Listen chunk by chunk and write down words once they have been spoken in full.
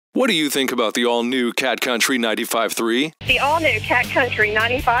What do you think about the all-new Cat Country 95.3? The all-new Cat Country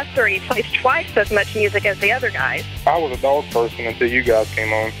 95.3 plays twice as much music as the other guys. I was a dog person until you guys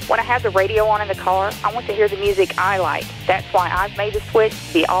came on. When I have the radio on in the car, I want to hear the music I like. That's why I've made the switch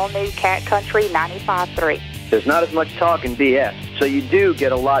to the all-new Cat Country 95.3. There's not as much talk and BS, so you do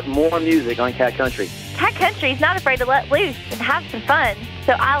get a lot more music on Cat Country. Cat Country's not afraid to let loose and have some fun,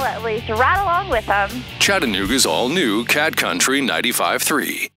 so I let loose right along with them. Chattanooga's all-new Cat Country 95.3.